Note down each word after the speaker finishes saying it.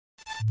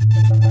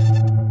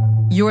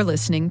You're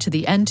listening to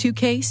the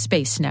N2K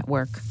Space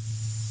Network.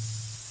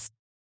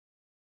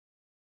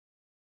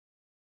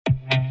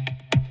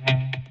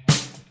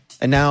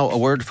 And now a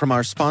word from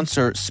our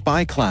sponsor,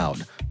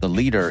 SpyCloud, the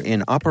leader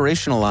in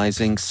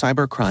operationalizing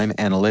cybercrime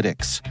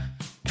analytics.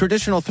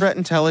 Traditional threat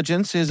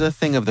intelligence is a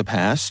thing of the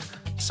past.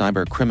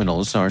 Cyber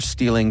criminals are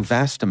stealing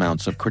vast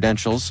amounts of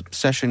credentials,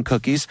 session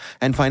cookies,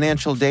 and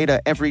financial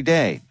data every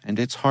day, and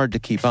it's hard to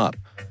keep up.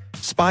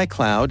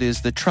 SpyCloud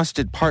is the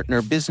trusted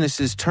partner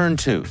businesses turn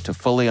to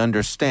fully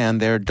understand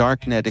their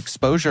darknet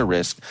exposure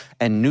risk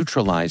and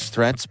neutralize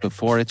threats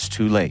before it's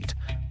too late.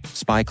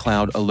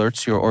 SpyCloud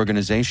alerts your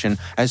organization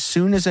as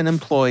soon as an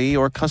employee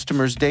or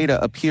customer's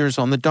data appears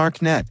on the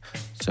darknet,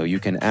 so you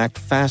can act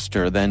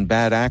faster than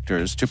bad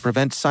actors to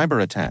prevent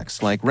cyber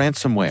attacks like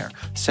ransomware,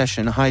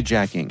 session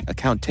hijacking,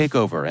 account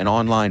takeover, and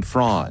online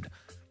fraud.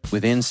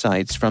 With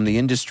insights from the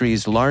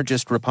industry's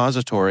largest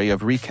repository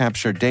of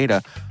recaptured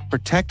data,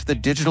 protect the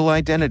digital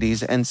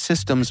identities and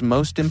systems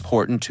most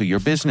important to your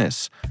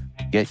business.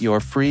 Get your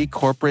free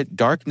corporate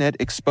darknet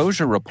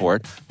exposure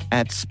report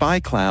at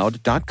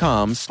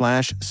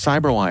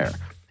spycloud.com/cyberwire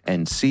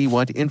and see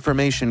what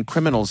information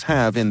criminals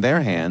have in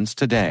their hands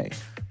today.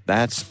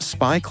 That's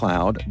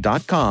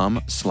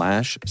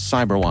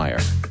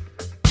spycloud.com/cyberwire.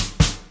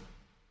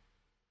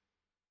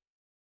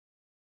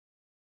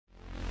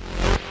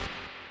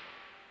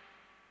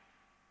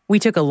 We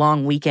took a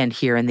long weekend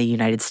here in the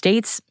United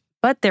States,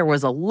 but there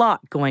was a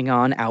lot going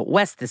on out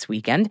west this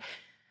weekend.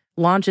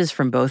 Launches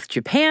from both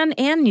Japan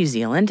and New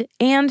Zealand,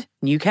 and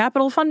new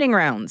capital funding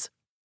rounds.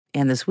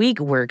 And this week,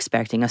 we're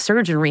expecting a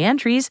surge in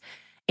re-entries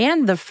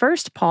and the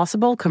first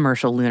possible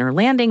commercial lunar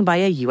landing by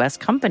a U.S.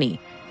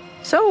 company.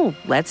 So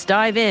let's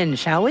dive in,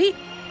 shall we?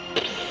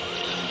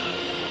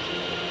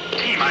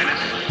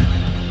 T-minus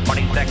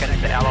 20 seconds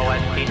to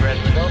LOS speed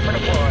rest. Go for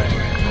deploy.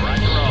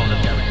 Roger roll.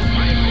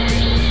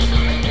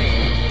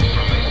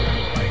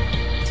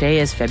 Today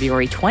is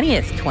February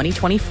 20th,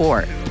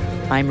 2024.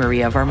 I'm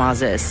Maria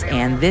Varmazis,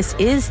 and this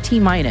is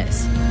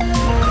T-minus.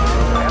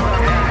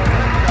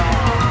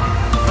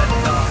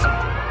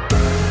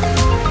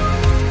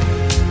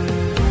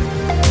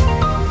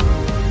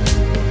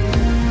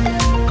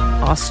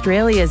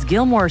 Australia's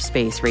Gilmore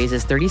Space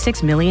raises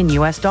 $36 million.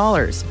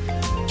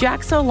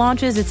 JAXA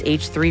launches its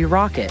H3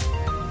 rocket.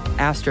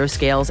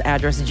 Astroscale's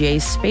Address J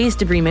space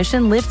debris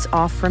mission lifts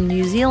off from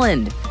New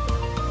Zealand.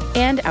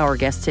 And our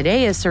guest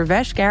today is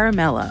Sarvesh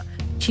Garamella,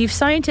 Chief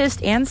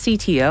Scientist and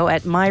CTO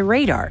at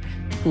MyRadar,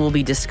 who will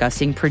be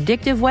discussing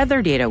predictive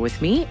weather data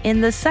with me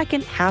in the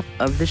second half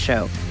of the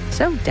show.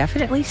 So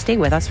definitely stay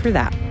with us for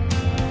that.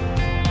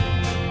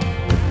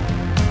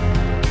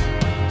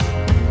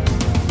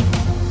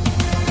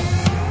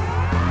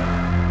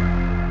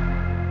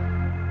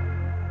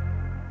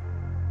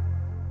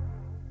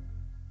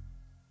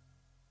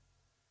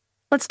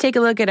 Let's take a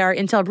look at our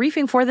Intel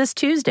briefing for this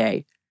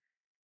Tuesday.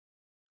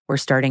 We're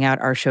starting out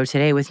our show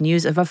today with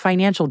news of a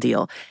financial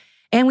deal,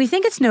 and we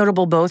think it's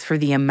notable both for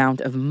the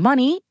amount of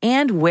money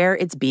and where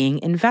it's being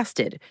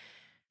invested.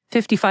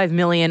 55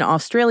 million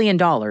Australian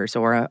dollars,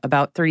 or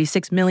about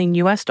 36 million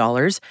US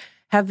dollars,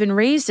 have been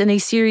raised in a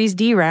Series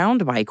D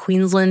round by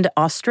Queensland,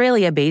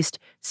 Australia-based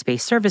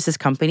space services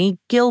company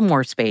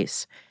Gilmore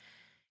Space.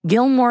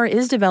 Gilmore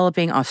is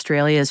developing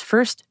Australia's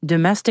first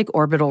domestic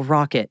orbital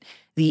rocket,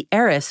 the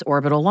Eris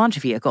orbital launch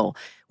vehicle,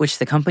 which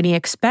the company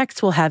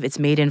expects will have its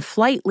maiden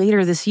flight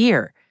later this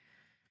year.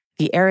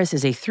 The Eris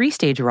is a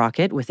 3-stage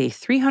rocket with a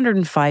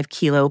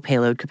 305-kilo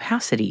payload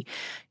capacity,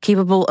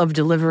 capable of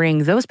delivering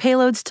those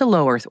payloads to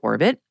low Earth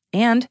orbit,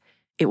 and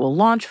it will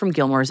launch from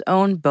Gilmore's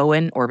own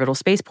Bowen Orbital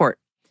Spaceport.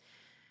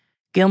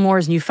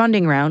 Gilmore's new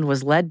funding round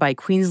was led by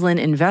Queensland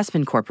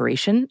Investment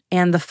Corporation,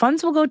 and the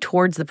funds will go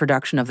towards the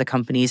production of the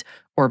company's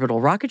orbital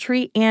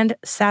rocketry and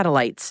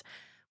satellites,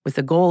 with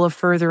the goal of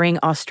furthering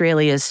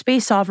Australia's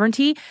space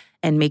sovereignty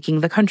and making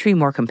the country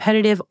more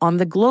competitive on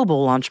the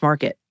global launch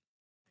market.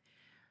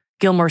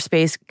 Gilmore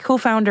Space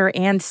co-founder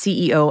and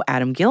CEO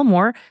Adam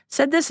Gilmore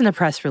said this in a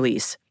press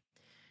release.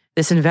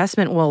 This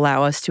investment will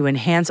allow us to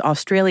enhance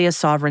Australia's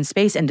sovereign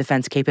space and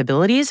defense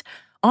capabilities,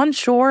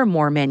 onshore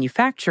more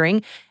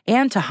manufacturing,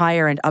 and to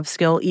hire and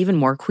upskill even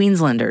more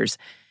Queenslanders.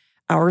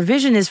 Our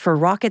vision is for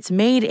rockets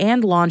made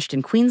and launched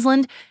in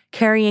Queensland,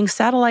 carrying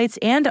satellites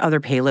and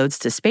other payloads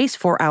to space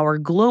for our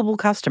global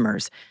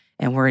customers,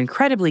 and we're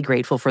incredibly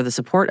grateful for the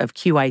support of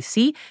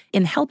QIC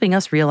in helping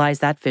us realize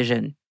that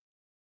vision.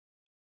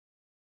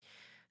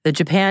 The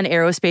Japan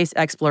Aerospace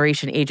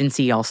Exploration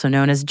Agency, also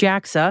known as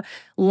JAXA,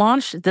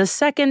 launched the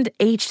second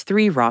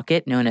H3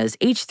 rocket, known as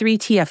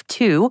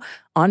H3TF2,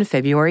 on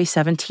February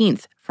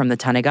 17th from the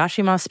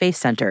Tanegashima Space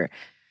Center.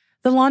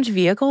 The launch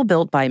vehicle,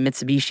 built by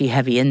Mitsubishi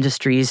Heavy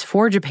Industries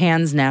for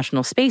Japan's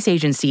National Space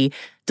Agency,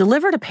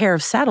 delivered a pair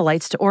of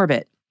satellites to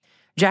orbit.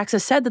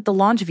 JAXA said that the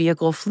launch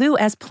vehicle flew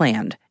as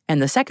planned,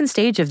 and the second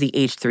stage of the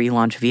H3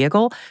 launch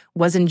vehicle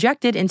was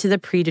injected into the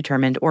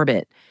predetermined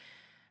orbit.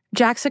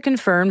 JAXA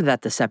confirmed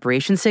that the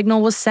separation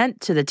signal was sent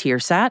to the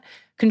TIRSAT,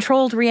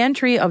 controlled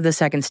re-entry of the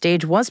second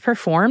stage was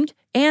performed,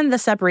 and the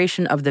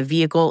separation of the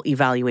Vehicle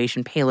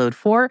Evaluation Payload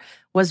 4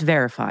 was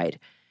verified.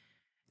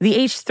 The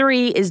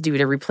H-3 is due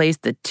to replace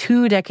the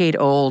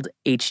 2-decade-old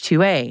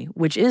H-2A,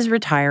 which is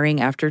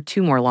retiring after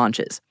 2 more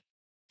launches.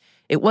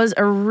 It was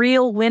a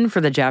real win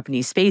for the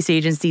Japanese Space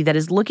Agency that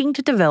is looking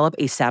to develop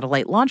a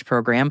satellite launch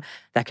program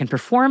that can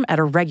perform at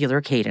a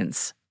regular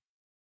cadence.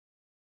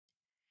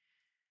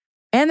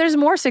 And there's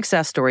more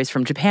success stories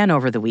from Japan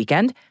over the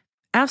weekend.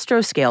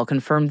 Astroscale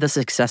confirmed the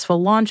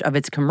successful launch of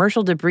its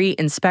commercial debris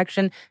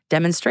inspection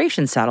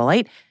demonstration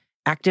satellite,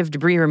 Active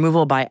Debris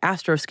Removal by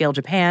Astroscale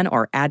Japan,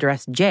 or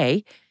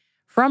ADRESS-J,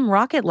 from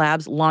Rocket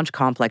Lab's Launch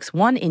Complex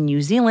 1 in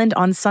New Zealand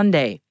on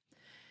Sunday.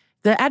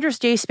 The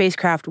ADRESS-J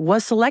spacecraft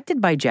was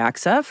selected by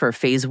JAXA for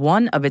Phase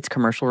 1 of its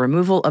commercial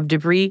removal of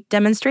debris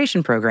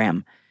demonstration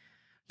program.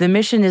 The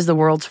mission is the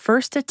world's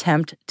first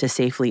attempt to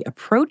safely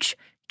approach,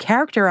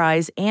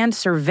 characterize, and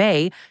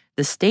survey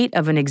the state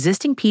of an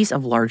existing piece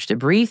of large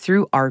debris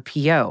through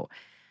RPO.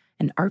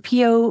 An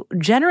RPO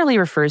generally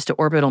refers to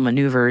orbital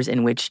maneuvers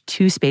in which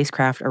 2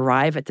 spacecraft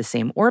arrive at the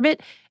same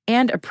orbit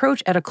and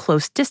approach at a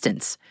close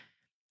distance.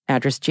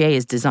 ADRESS-J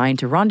is designed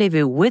to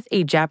rendezvous with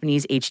a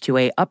Japanese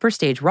H-2A upper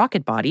stage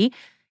rocket body,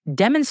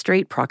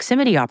 demonstrate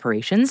proximity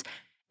operations,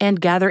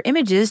 and gather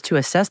images to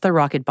assess the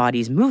rocket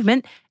body's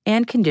movement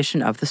and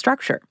condition of the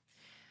structure.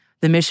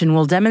 The mission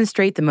will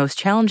demonstrate the most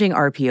challenging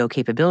RPO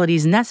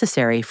capabilities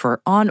necessary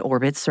for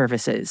on-orbit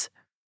services.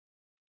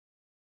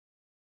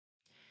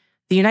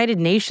 The United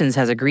Nations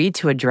has agreed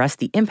to address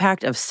the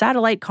impact of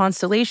satellite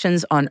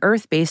constellations on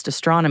Earth-based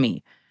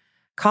astronomy.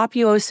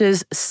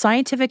 COPUOS's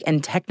Scientific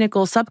and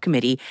Technical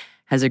Subcommittee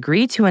has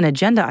agreed to an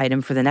agenda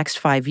item for the next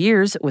 5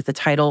 years with the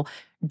title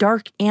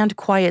Dark and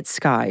Quiet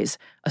Skies,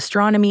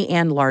 Astronomy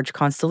and Large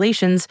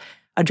Constellations,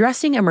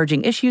 Addressing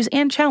Emerging Issues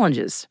and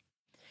Challenges.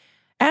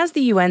 As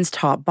the UN's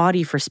top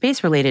body for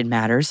space-related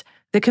matters,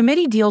 the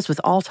committee deals with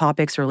all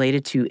topics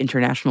related to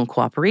international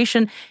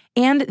cooperation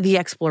and the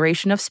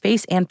exploration of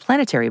space and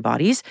planetary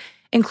bodies,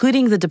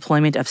 including the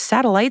deployment of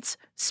satellites,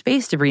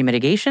 space debris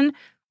mitigation,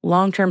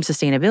 long-term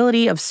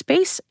sustainability of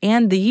space,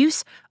 and the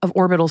use of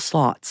orbital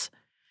slots.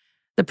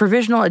 The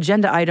provisional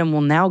agenda item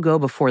will now go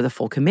before the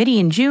full committee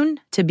in June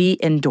to be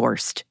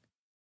endorsed.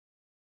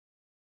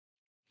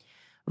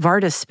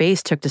 Varda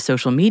Space took to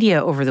social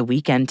media over the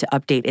weekend to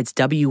update its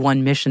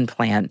W1 mission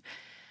plan.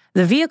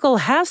 The vehicle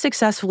has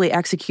successfully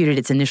executed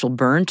its initial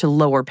burn to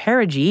lower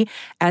perigee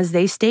as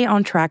they stay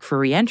on track for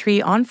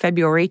re-entry on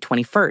February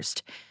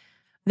 21st.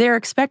 They're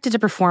expected to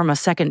perform a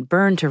second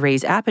burn to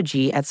raise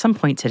apogee at some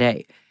point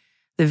today.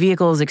 The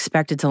vehicle is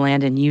expected to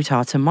land in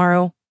Utah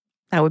tomorrow.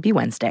 That would be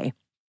Wednesday.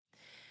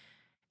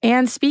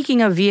 And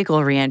speaking of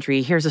vehicle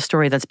reentry, here's a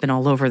story that's been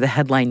all over the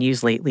headline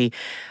news lately.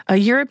 A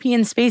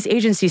European Space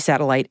Agency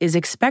satellite is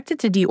expected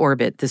to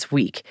deorbit this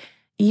week.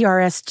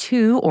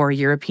 ERS-2, or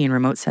European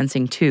Remote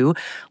Sensing 2,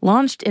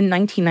 launched in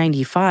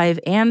 1995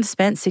 and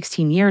spent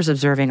 16 years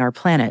observing our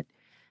planet.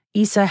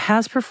 ESA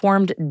has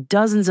performed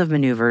dozens of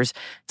maneuvers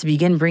to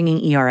begin bringing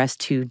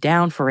ERS-2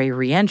 down for a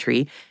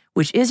reentry,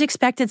 which is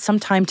expected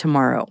sometime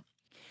tomorrow.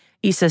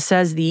 ESA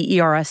says the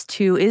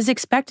ERS-2 is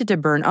expected to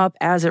burn up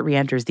as it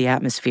re-enters the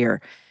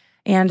atmosphere.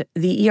 And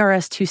the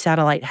ERS-2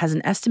 satellite has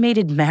an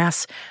estimated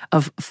mass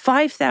of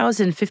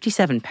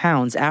 5,057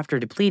 pounds after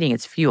depleting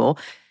its fuel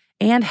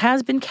and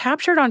has been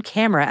captured on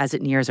camera as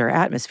it nears our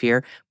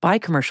atmosphere by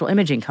commercial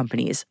imaging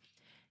companies.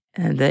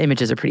 And the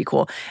images are pretty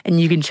cool. And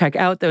you can check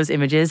out those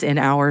images in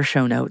our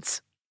show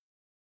notes.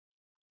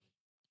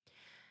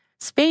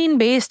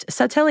 Spain-based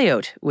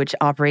Satelliote, which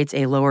operates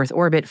a low Earth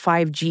orbit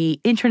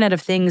 5G Internet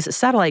of Things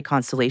satellite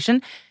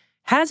constellation,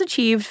 has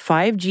achieved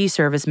 5G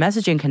service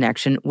messaging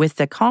connection with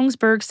the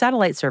Kongsberg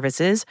Satellite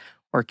Services,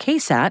 or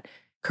KSAT,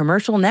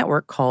 commercial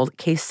network called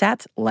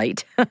KSAT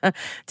Lite,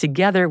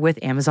 together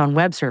with Amazon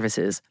Web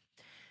Services.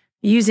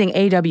 Using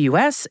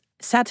AWS,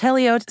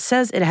 Satelliote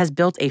says it has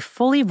built a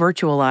fully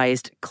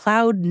virtualized,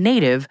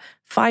 cloud-native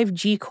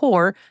 5G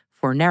core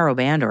for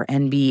narrowband, or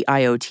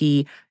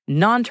NB-IoT,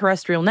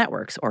 non-terrestrial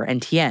networks, or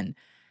NTN.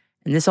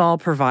 And this all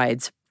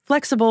provides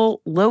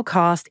flexible,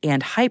 low-cost,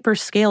 and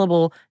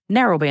hyper-scalable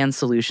narrowband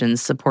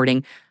solutions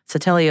supporting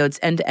Satelliote's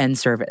end-to-end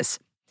service.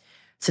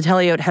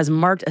 Satelliote has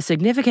marked a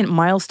significant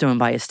milestone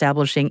by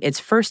establishing its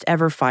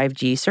first-ever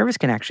 5G service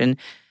connection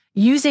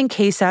using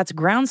KSAT's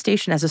ground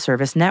station as a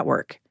service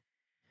network.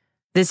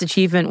 This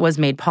achievement was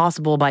made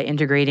possible by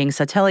integrating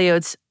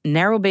Satelliote's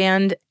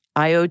narrowband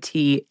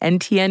IoT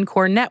NTN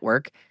core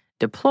network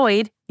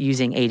deployed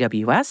using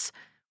AWS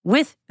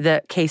with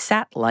the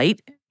KSAT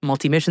Lite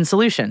multi-mission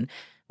solution,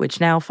 which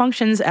now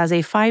functions as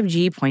a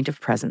 5G point of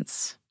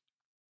presence.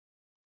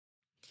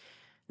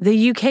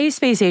 The UK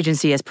Space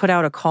Agency has put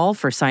out a call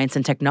for science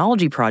and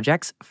technology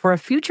projects for a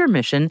future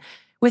mission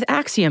with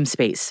Axiom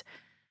Space.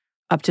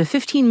 Up to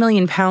 £15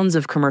 million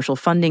of commercial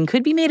funding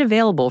could be made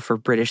available for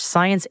British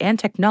science and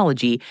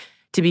technology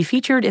to be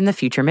featured in the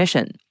future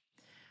mission.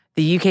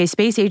 The UK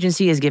Space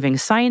Agency is giving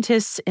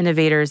scientists,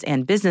 innovators,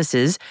 and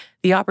businesses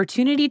the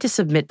opportunity to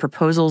submit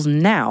proposals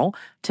now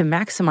to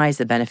maximize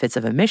the benefits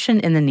of a mission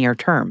in the near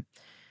term.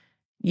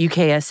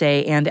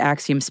 UKSA and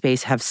Axiom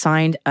Space have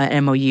signed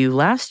an MOU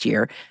last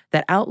year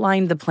that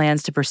outlined the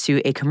plans to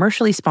pursue a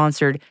commercially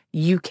sponsored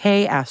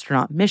UK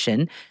astronaut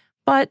mission,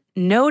 but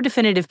no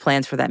definitive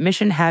plans for that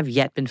mission have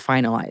yet been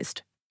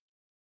finalized.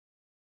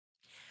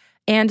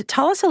 And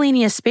Thales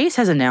Alenia Space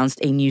has announced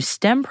a new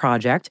STEM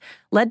project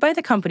led by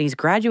the company's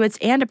graduates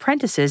and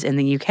apprentices in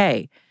the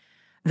UK.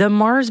 The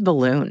Mars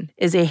Balloon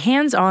is a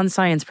hands-on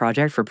science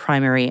project for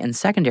primary and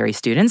secondary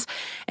students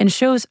and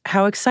shows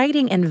how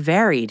exciting and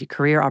varied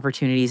career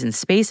opportunities in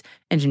space,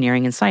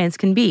 engineering, and science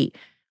can be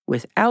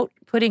without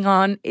putting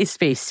on a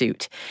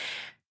spacesuit.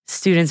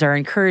 Students are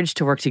encouraged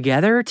to work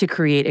together to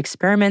create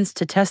experiments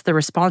to test the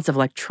response of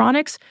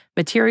electronics,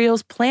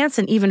 materials, plants,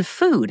 and even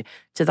food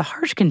to the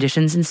harsh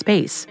conditions in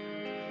space.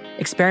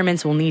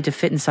 Experiments will need to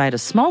fit inside a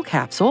small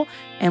capsule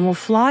and will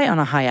fly on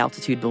a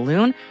high-altitude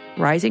balloon,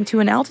 rising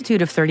to an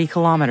altitude of 30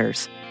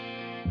 kilometers.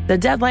 The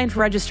deadline for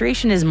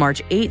registration is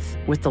March 8th,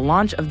 with the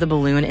launch of the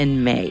balloon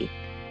in May.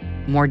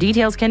 More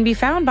details can be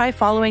found by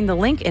following the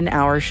link in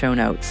our show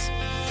notes.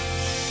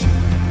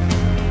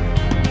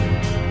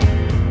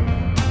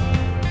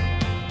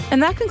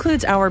 And that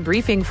concludes our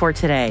briefing for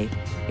today.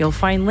 You'll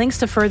find links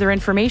to further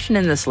information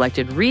in the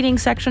selected reading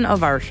section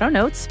of our show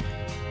notes.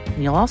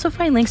 And you'll also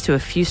find links to a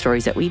few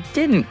stories that we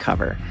didn't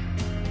cover.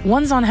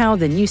 One's on how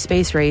the new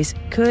space race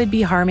could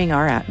be harming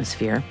our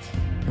atmosphere.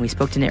 And we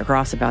spoke to Nick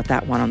Ross about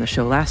that one on the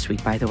show last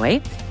week, by the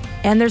way.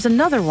 And there's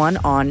another one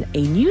on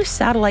a new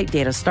satellite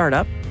data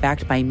startup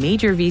backed by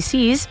major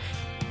VCs.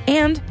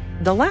 And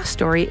the last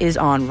story is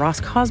on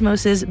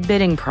Roscosmos's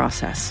bidding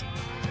process.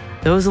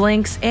 Those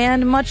links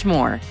and much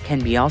more can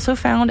be also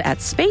found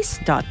at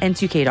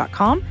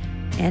space.n2k.com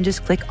and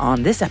just click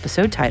on this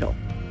episode title.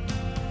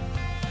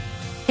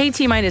 Hey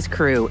T-Minus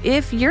crew,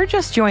 if you're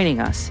just joining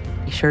us,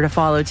 be sure to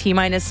follow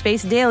T-Minus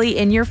Space Daily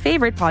in your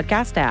favorite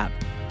podcast app.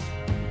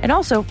 And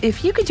also,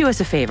 if you could do us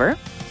a favor,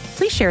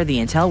 please share the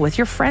intel with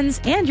your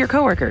friends and your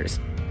coworkers.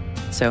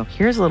 So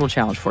here's a little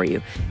challenge for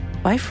you.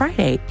 By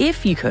Friday,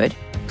 if you could,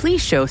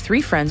 please show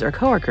 3 friends or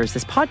coworkers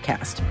this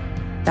podcast.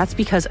 That's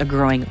because a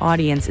growing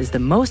audience is the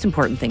most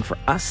important thing for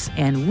us,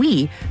 and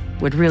we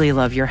would really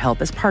love your help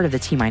as part of the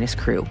T-Minus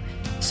crew.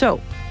 So,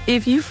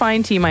 if you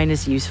find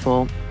T-Minus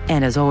useful,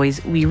 and as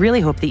always, we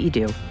really hope that you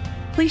do,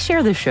 please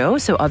share the show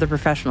so other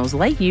professionals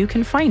like you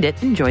can find it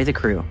and enjoy the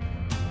crew.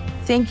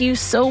 Thank you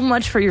so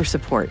much for your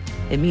support.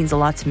 It means a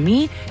lot to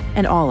me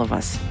and all of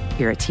us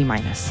here at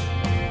T-Minus.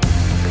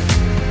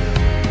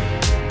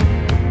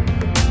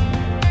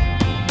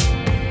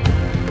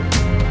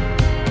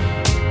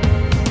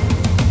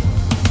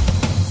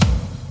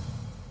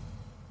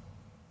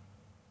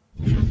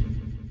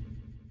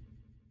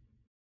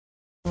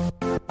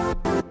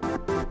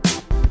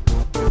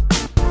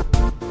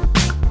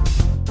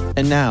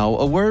 And now,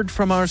 a word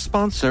from our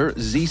sponsor,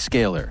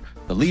 Zscaler,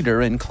 the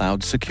leader in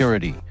cloud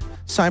security.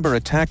 Cyber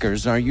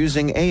attackers are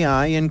using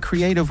AI in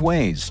creative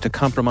ways to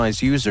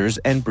compromise users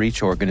and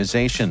breach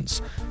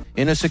organizations.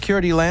 In a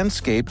security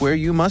landscape where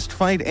you must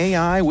fight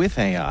AI with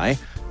AI,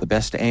 the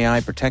best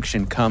AI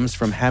protection comes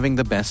from having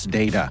the best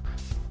data.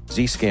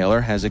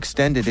 Zscaler has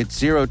extended its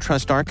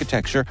zero-trust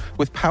architecture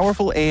with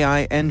powerful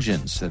AI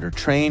engines that are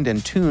trained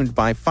and tuned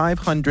by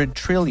 500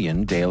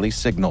 trillion daily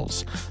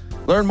signals.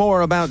 Learn more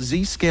about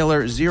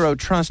Zscaler Zero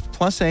Trust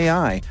Plus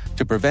AI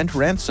to prevent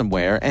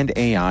ransomware and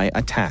AI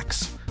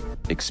attacks.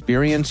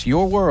 Experience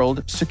your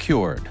world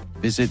secured.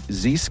 Visit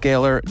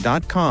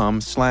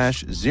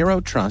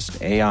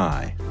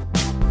zscaler.com/zerotrustai.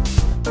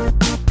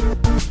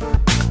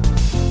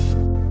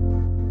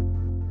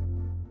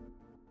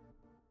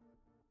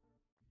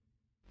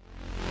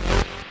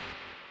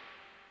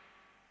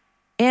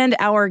 And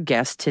our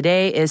guest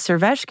today is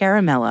Sarvesh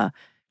Garamella,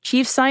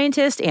 Chief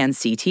Scientist and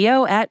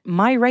CTO at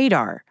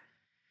MyRadar.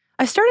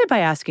 I started by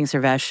asking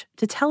Sarvesh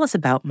to tell us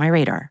about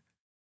MyRadar.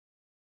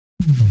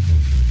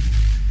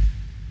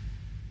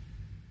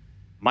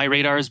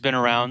 MyRadar has been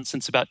around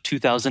since about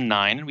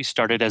 2009. We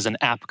started as an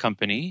app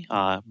company,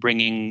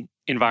 bringing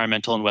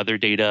environmental and weather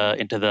data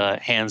into the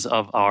hands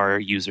of our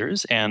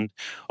users. And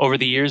over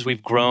the years,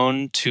 we've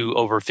grown to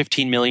over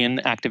 15 million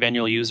active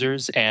annual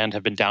users and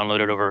have been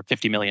downloaded over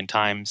 50 million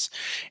times.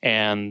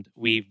 And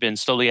we've been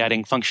slowly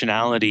adding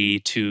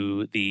functionality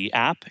to the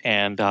app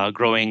and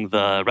growing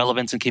the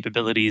relevance and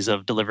capabilities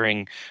of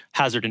delivering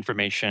hazard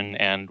information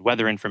and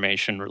weather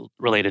information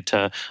related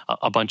to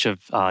a bunch of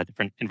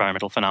different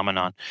environmental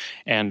phenomenon.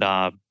 And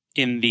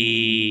in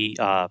the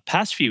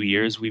past few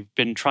years, we've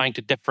been trying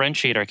to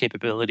differentiate our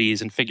capabilities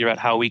and figure out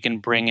how we can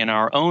bring in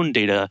our own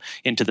data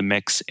into the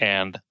mix.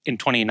 And in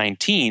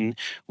 2019,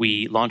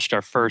 we launched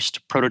our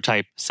first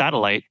prototype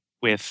satellite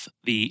with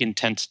the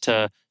intent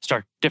to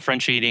start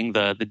differentiating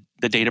the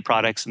data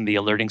products and the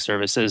alerting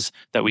services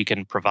that we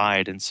can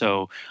provide. And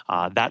so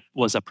that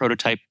was a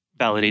prototype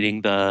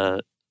validating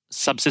the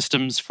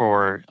subsystems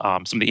for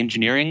some of the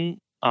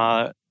engineering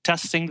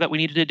testing that we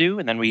needed to do.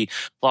 And then we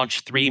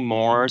launched 3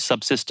 more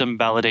subsystem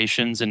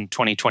validations in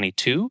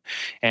 2022.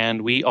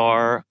 And we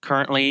are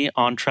currently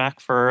on track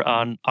for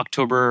an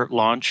October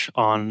launch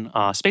on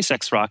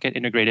SpaceX rocket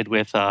integrated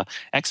with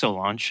EXO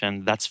launch.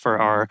 And that's for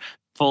our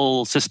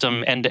full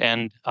system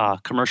end-to-end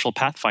commercial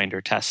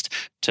Pathfinder test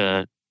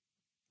to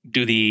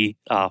do the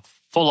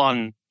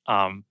full-on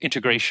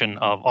integration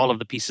of all of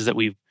the pieces that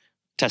we've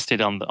tested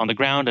on the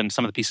ground and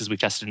some of the pieces we've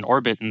tested in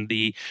orbit. And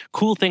the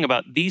cool thing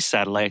about these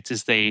satellites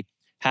is they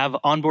have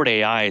onboard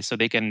AI, so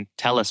they can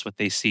tell us what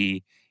they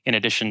see in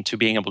addition to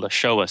being able to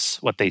show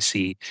us what they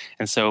see.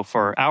 And so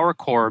for our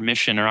core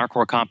mission and our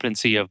core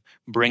competency of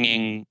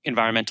bringing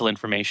environmental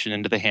information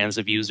into the hands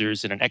of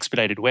users in an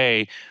expedited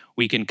way,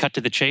 we can cut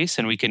to the chase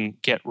and we can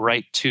get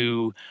right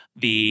to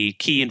the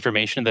key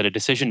information that a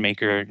decision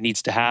maker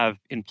needs to have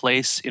in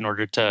place in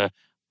order to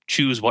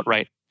choose what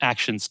right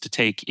actions to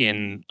take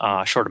in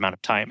a short amount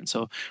of time. And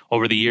so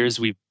over the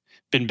years, we've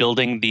been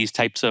building these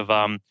types of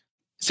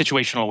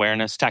situational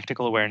awareness,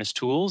 tactical awareness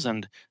tools,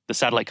 and the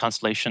satellite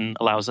constellation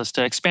allows us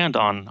to expand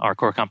on our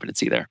core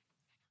competency there.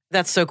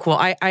 That's so cool.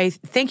 I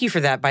thank you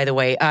for that, by the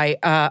way.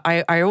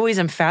 I always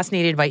am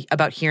fascinated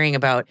about hearing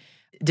about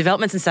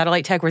developments in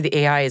satellite tech where the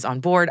AI is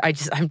on board. I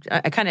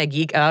kind of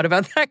geek out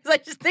about that because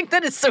I just think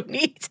that is so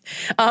neat.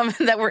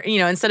 That we're,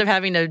 instead of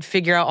having to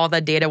figure out all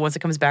that data once it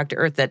comes back to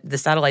Earth, that the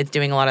satellite's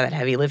doing a lot of that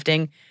heavy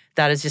lifting.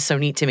 That is just so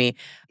neat to me.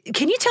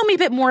 Can you tell me a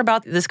bit more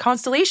about this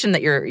constellation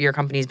that your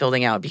company's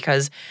building out?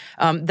 Because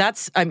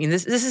this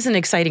is an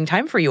exciting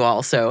time for you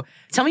all. So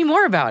tell me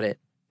more about it.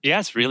 Yeah,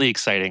 it's really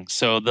exciting.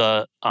 So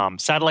the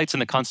satellites in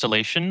the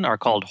constellation are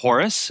called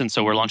HORIS, and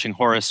so we're launching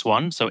HORIS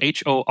 1. So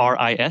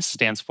HORIS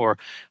stands for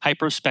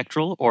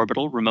Hyperspectral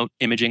Orbital Remote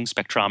Imaging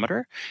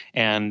Spectrometer.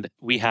 And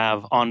we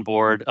have on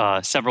board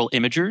several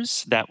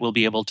imagers that will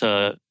be able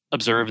to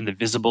observe in the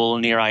visible,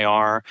 near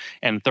IR,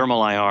 and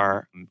thermal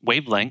IR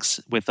wavelengths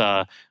with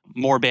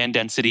more band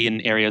density in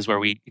areas where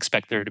we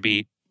expect there to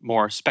be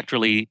more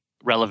spectrally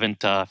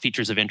relevant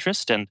features of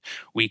interest. And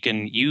we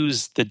can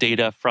use the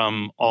data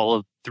from all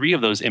of three of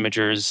those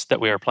imagers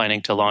that we are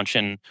planning to launch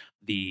in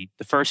the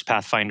first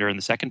Pathfinder and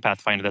the second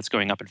Pathfinder that's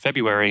going up in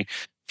February,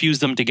 fuse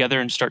them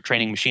together and start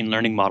training machine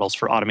learning models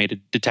for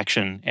automated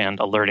detection and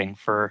alerting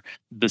for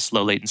this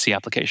low latency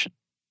application.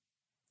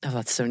 Oh,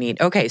 that's so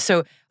neat. Okay,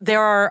 so there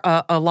are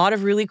a lot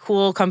of really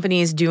cool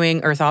companies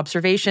doing Earth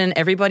observation.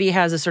 Everybody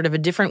has a sort of a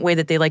different way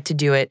that they like to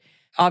do it.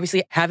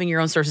 Obviously, having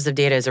your own sources of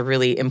data is a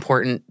really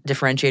important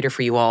differentiator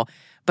for you all.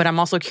 But I'm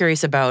also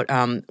curious about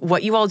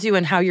what you all do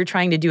and how you're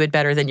trying to do it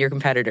better than your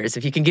competitors,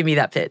 if you can give me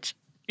that pitch.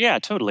 Yeah,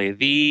 totally.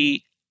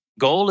 The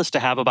goal is to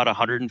have about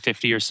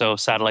 150 or so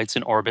satellites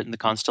in orbit in the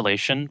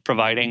constellation,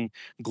 providing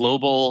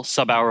global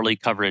sub-hourly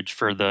coverage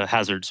for the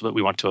hazards that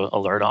we want to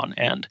alert on.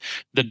 And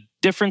the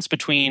difference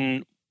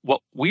between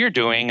what we're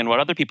doing and what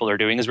other people are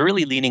doing is we're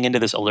really leaning into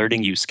this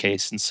alerting use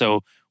case. And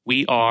so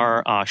we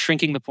are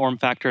shrinking the form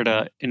factor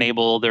to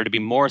enable there to be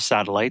more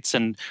satellites,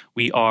 and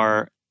we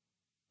are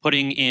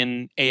putting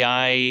in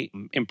AI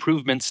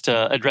improvements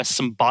to address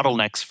some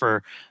bottlenecks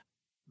for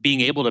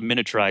being able to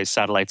miniaturize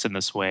satellites in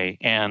this way.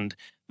 And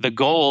the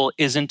goal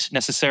isn't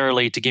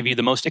necessarily to give you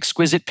the most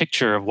exquisite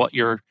picture of what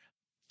your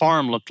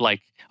farm looked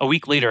like a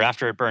week later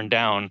after it burned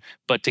down,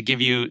 but to give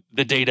you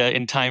the data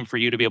in time for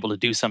you to be able to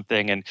do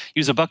something and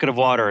use a bucket of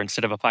water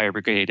instead of a fire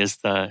brigade is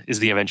the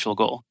eventual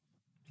goal.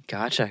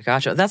 Gotcha.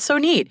 That's so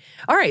neat.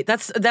 All right,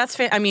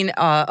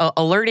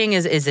 alerting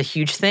is a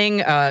huge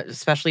thing,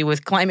 especially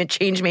with climate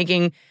change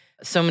making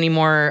so many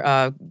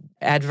more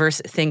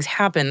adverse things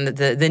happen.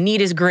 The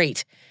need is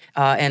great,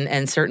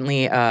 and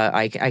certainly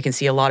I can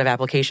see a lot of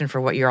application for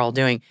what you're all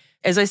doing.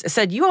 As I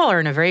said, you all are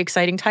in a very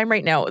exciting time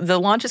right now. The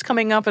launch is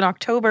coming up in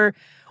October.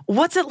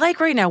 What's it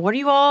like right now? What are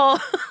you all?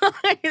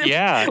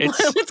 Yeah,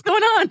 what's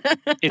going on?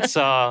 It's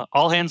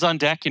all hands on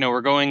deck.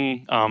 We're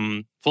going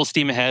full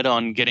steam ahead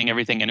on getting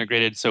everything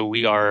integrated. So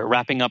we are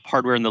wrapping up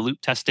hardware in the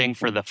loop testing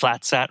for the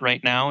flat sat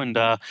right now, and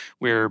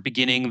we're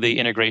beginning the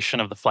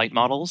integration of the flight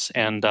models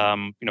and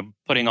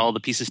putting all the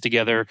pieces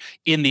together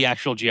in the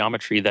actual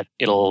geometry that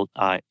it'll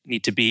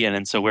need to be in.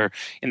 And so we're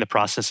in the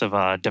process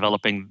of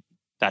developing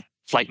that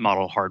flight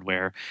model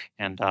hardware.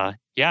 And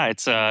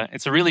it's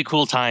a really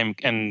cool time,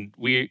 and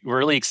we're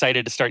really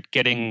excited to start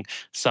getting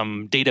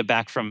some data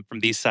back from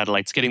these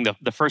satellites. Getting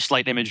the first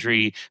flight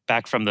imagery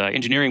back from the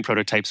engineering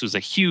prototypes was a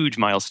huge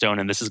milestone,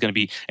 and this is going to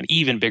be an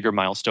even bigger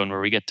milestone where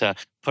we get to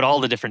put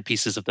all the different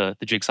pieces of the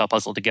jigsaw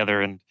puzzle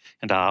together and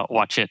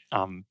watch it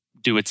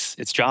do its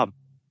job.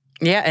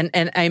 Yeah,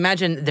 and I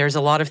imagine there's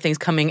a lot of things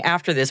coming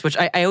after this, which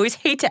I always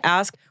hate to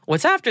ask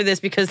what's after this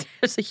because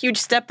there's a huge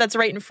step that's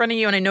right in front of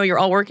you, and I know you're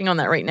all working on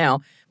that right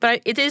now.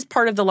 But it is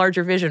part of the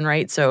larger vision,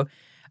 right? So,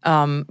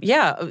 tell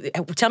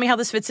me how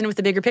this fits in with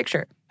the bigger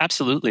picture.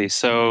 Absolutely.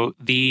 So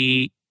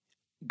the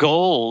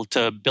goal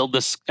to build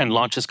this and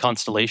launch this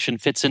constellation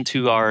fits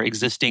into our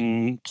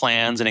existing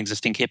plans and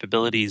existing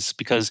capabilities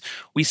because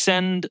we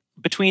send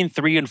between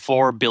 3 and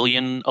 4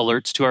 billion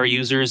alerts to our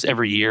users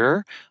every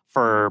year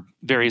for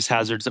various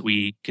hazards that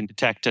we can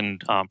detect,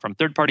 and from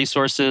third-party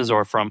sources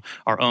or from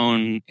our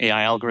own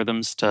AI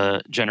algorithms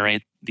to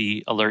generate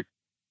the alert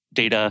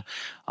data.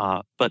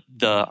 But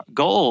the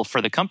goal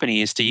for the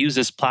company is to use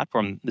this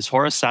platform, this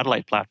Horus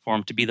satellite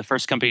platform, to be the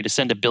first company to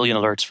send 1 billion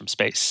alerts from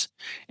space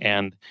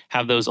and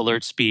have those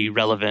alerts be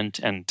relevant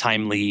and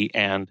timely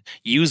and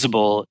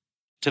usable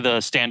to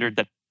the standard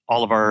that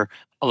all of our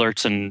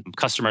alerts and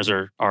customers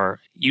are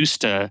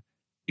used to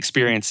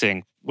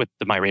experiencing with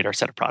the MyRadar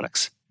set of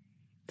products.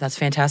 That's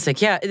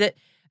fantastic. Yeah,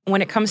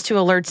 when it comes to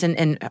alerts,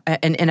 and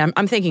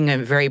I'm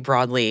thinking very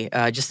broadly,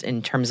 just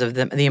in terms of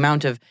the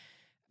amount of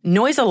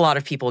noise a lot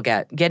of people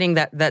getting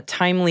that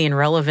timely and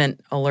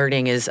relevant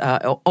alerting is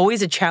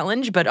always a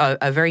challenge, but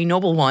a very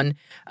noble one,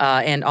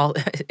 and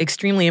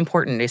extremely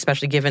important,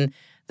 especially given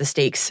the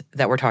stakes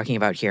that we're talking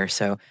about here.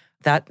 So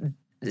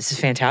this is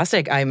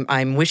fantastic.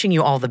 I'm wishing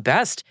you all the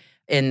best,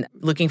 and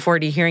looking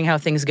forward to hearing how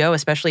things go,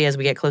 especially as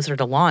we get closer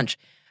to launch.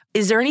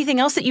 Is there anything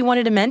else that you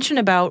wanted to mention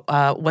about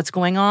what's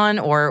going on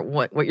or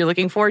what you're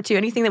looking forward to?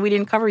 Anything that we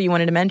didn't cover you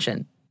wanted to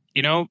mention?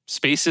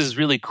 Space is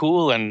really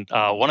cool. And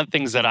one of the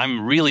things that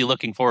I'm really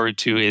looking forward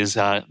to is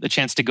the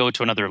chance to go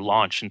to another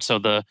launch. And so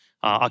the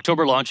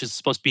October launch is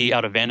supposed to be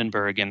out of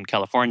Vandenberg in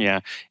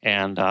California.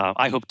 And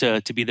I hope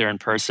to be there in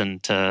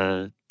person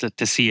to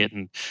see it.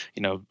 And,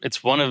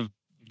 it's one of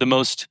the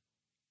most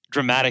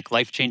dramatic,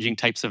 life-changing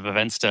types of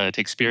events to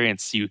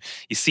experience. You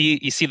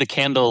see the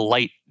candle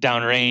light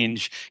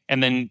downrange,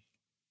 and then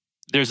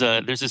there's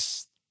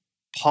this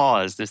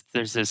pause.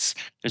 There's this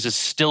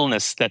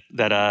stillness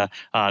that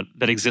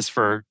exists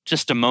for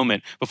just a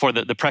moment before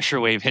the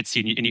pressure wave hits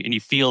you, and you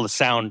feel the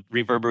sound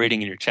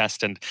reverberating in your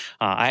chest. And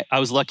I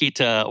was lucky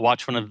to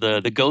watch one of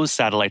the GOES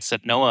satellites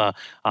that NOAA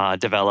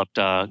developed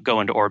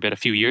go into orbit a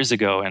few years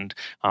ago, and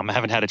I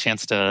haven't had a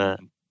chance to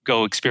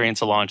go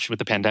experience a launch with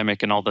the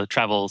pandemic and all the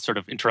travel sort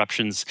of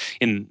interruptions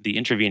in the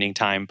intervening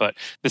time. But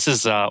this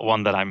is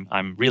one that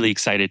I'm really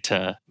excited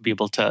to be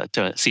able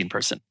to see in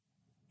person.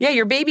 Yeah,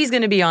 your baby's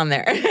going to be on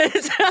there.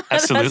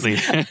 Absolutely.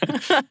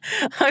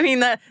 I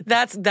mean,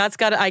 that's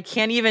got. I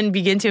can't even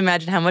begin to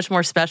imagine how much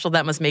more special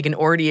that must make an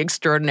already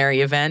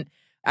extraordinary event.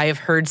 I have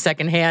heard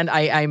secondhand.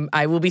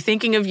 I will be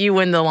thinking of you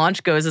when the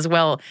launch goes as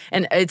well.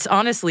 And it's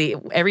honestly,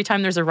 every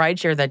time there's a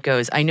rideshare that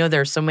goes, I know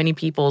there are so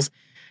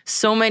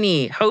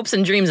many hopes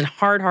and dreams and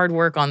hard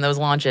work on those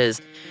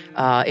launches.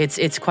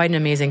 It's quite an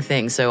amazing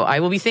thing. So I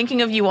will be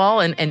thinking of you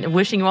all and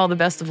wishing you all the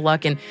best of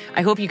luck. And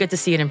I hope you get to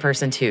see it in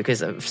person too,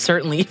 because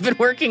certainly you've been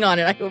working on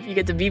it. I hope you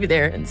get to be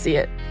there and see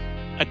it.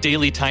 A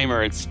daily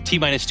timer. It's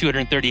T-minus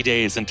 230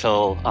 days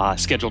until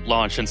scheduled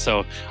launch. And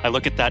so I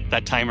look at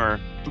that timer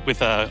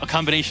with a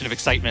combination of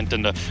excitement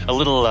and a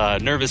little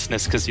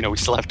nervousness because, we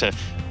still have to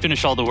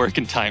finish all the work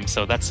in time.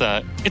 So it's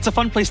a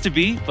fun place to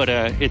be, but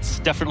it's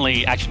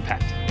definitely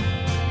action-packed.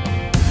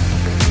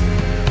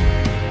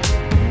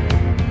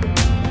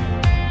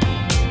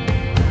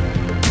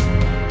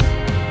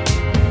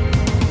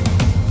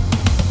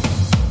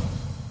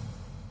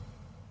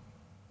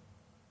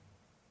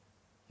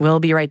 We'll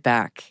be right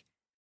back.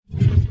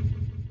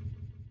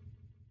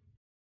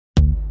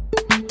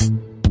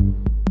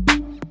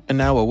 And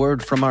now a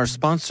word from our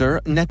sponsor,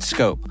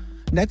 Netskope.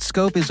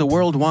 Netskope is a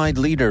worldwide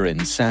leader in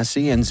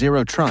SASE and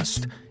Zero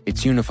Trust.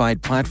 Its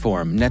unified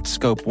platform,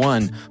 Netskope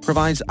One,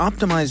 provides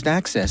optimized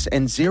access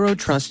and Zero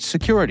Trust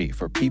security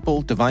for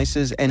people,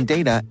 devices, and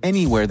data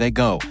anywhere they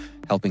go,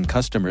 helping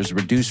customers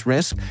reduce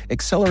risk,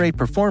 accelerate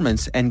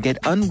performance, and get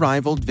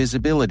unrivaled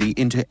visibility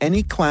into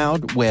any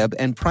cloud, web,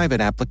 and private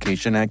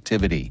application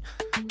activity.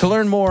 To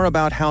learn more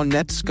about how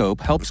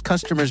Netskope helps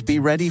customers be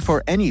ready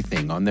for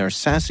anything on their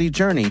SASE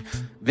journey,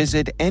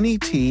 visit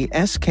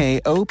netskope.com.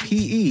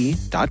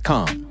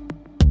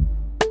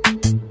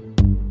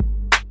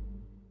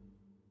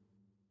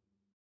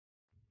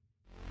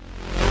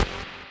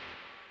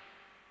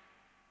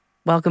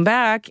 Welcome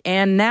back.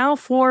 And now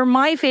for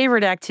my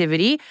favorite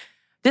activity,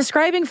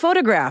 describing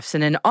photographs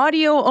in an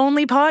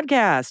audio-only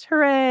podcast.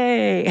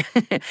 Hooray!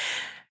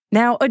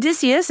 Now,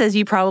 Odysseus, as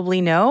you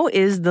probably know,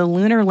 is the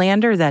lunar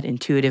lander that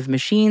Intuitive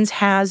Machines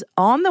has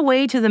on the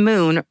way to the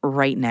moon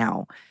right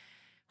now.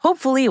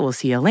 Hopefully, we'll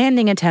see a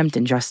landing attempt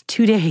in just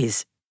 2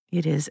 days.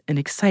 It is an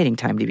exciting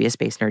time to be a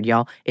space nerd,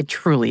 y'all. It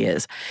truly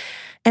is.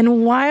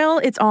 And while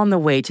it's on the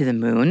way to the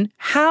moon,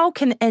 how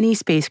can any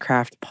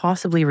spacecraft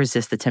possibly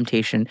resist the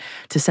temptation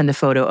to send a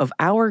photo of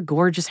our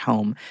gorgeous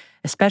home,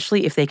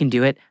 especially if they can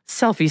do it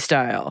selfie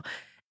style?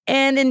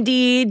 And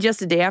indeed,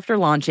 just a day after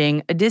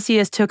launching,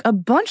 Odysseus took a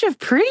bunch of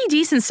pretty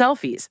decent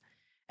selfies.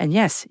 And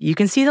yes, you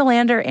can see the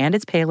lander and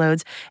its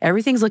payloads.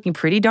 Everything's looking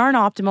pretty darn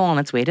optimal on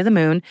its way to the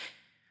moon.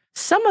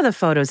 Some of the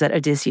photos that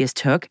Odysseus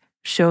took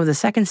show the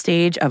second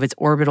stage of its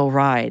orbital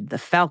ride, the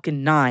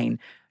Falcon 9,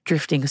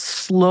 drifting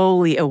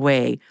slowly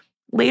away,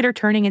 later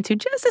turning into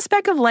just a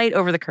speck of light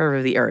over the curve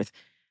of the Earth.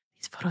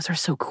 These photos are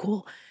so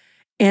cool.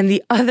 And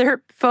the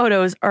other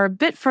photos are a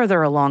bit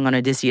further along on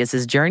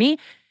Odysseus's journey,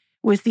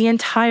 with the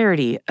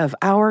entirety of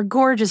our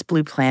gorgeous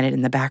blue planet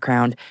in the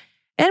background,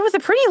 and with a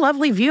pretty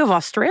lovely view of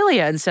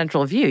Australia in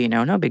central view,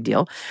 no big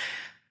deal.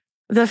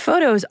 The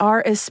photos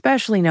are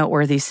especially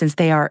noteworthy since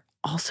they are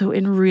also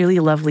in really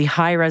lovely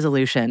high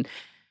resolution.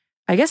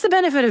 I guess the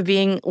benefit of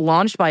being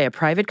launched by a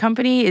private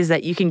company is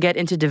that you can get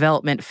into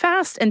development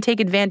fast and take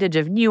advantage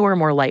of newer,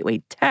 more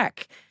lightweight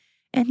tech.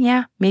 And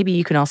yeah, maybe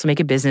you can also make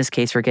a business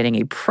case for getting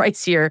a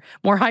pricier,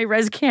 more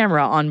high-res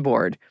camera on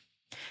board.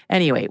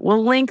 Anyway,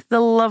 we'll link the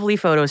lovely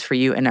photos for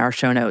you in our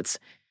show notes.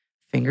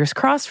 Fingers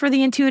crossed for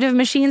the Intuitive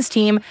Machines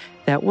team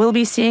that we'll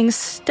be seeing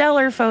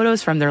stellar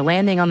photos from their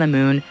landing on the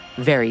moon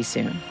very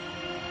soon.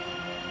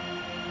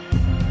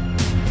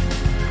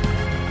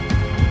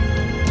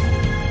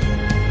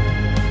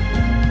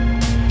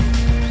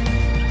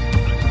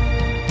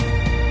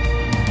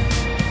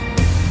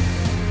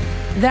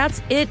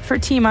 That's it for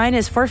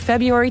T-Minus for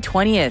February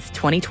 20th,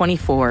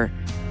 2024.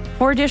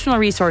 For additional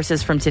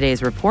resources from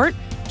today's report,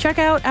 check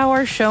out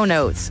our show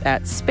notes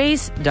at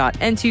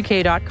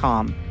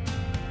space.n2k.com.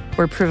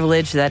 We're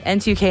privileged that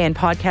N2K and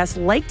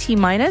podcasts like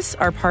T-Minus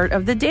are part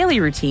of the daily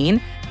routine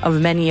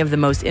of many of the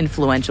most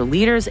influential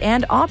leaders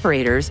and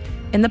operators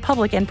in the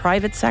public and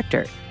private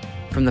sector,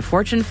 from the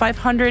Fortune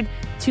 500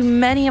 to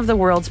many of the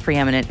world's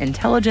preeminent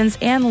intelligence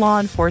and law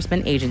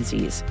enforcement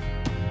agencies.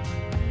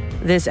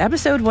 This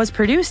episode was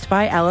produced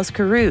by Alice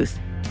Carruth,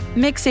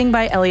 mixing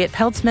by Elliot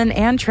Peltzman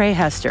and Trey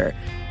Hester,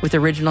 with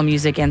original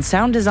music and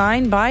sound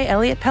design by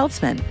Elliot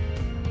Peltzman.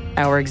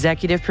 Our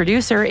executive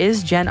producer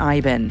is Jen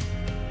Eiben.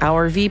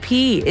 Our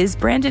VP is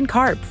Brandon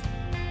Karpf.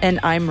 And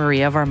I'm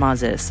Maria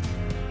Varmazis.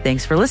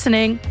 Thanks for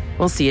listening.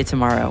 We'll see you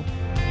tomorrow.